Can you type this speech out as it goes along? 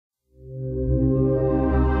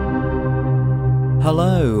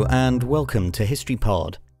Hello and welcome to History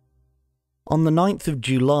Pod. On the 9th of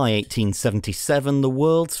July 1877, the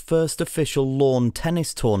world's first official lawn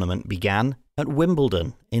tennis tournament began at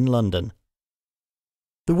Wimbledon in London.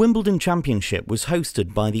 The Wimbledon Championship was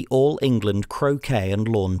hosted by the All England Croquet and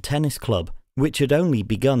Lawn Tennis Club, which had only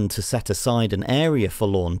begun to set aside an area for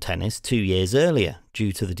lawn tennis 2 years earlier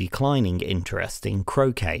due to the declining interest in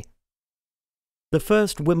croquet. The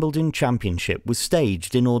first Wimbledon Championship was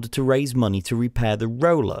staged in order to raise money to repair the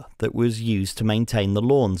roller that was used to maintain the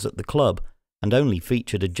lawns at the club, and only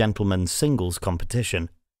featured a gentlemen's singles competition.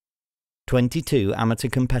 22 amateur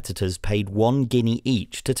competitors paid 1 guinea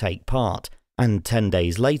each to take part, and 10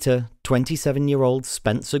 days later, 27-year-old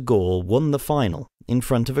Spencer Gore won the final in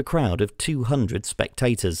front of a crowd of 200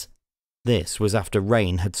 spectators. This was after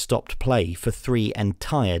rain had stopped play for 3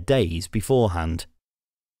 entire days beforehand.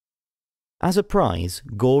 As a prize,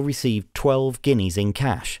 Gore received 12 guineas in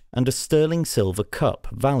cash and a sterling silver cup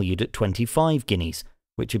valued at 25 guineas,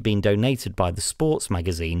 which had been donated by the sports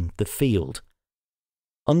magazine The Field.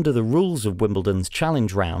 Under the rules of Wimbledon's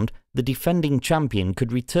challenge round, the defending champion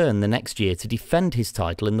could return the next year to defend his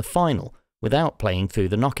title in the final without playing through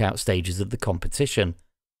the knockout stages of the competition.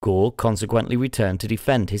 Gore consequently returned to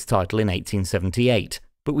defend his title in 1878,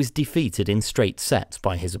 but was defeated in straight sets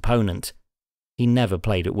by his opponent. He never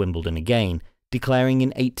played at Wimbledon again, declaring in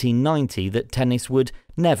 1890 that tennis would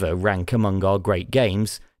never rank among our great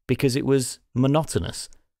games because it was monotonous.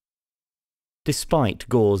 Despite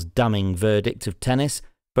Gore's damning verdict of tennis,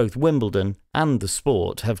 both Wimbledon and the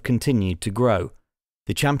sport have continued to grow.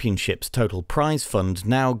 The championship's total prize fund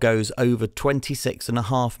now goes over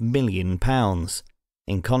 £26.5 million.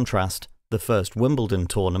 In contrast, the first Wimbledon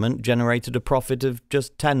tournament generated a profit of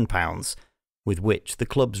just £10, with which the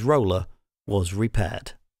club's roller was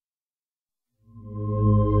repaired.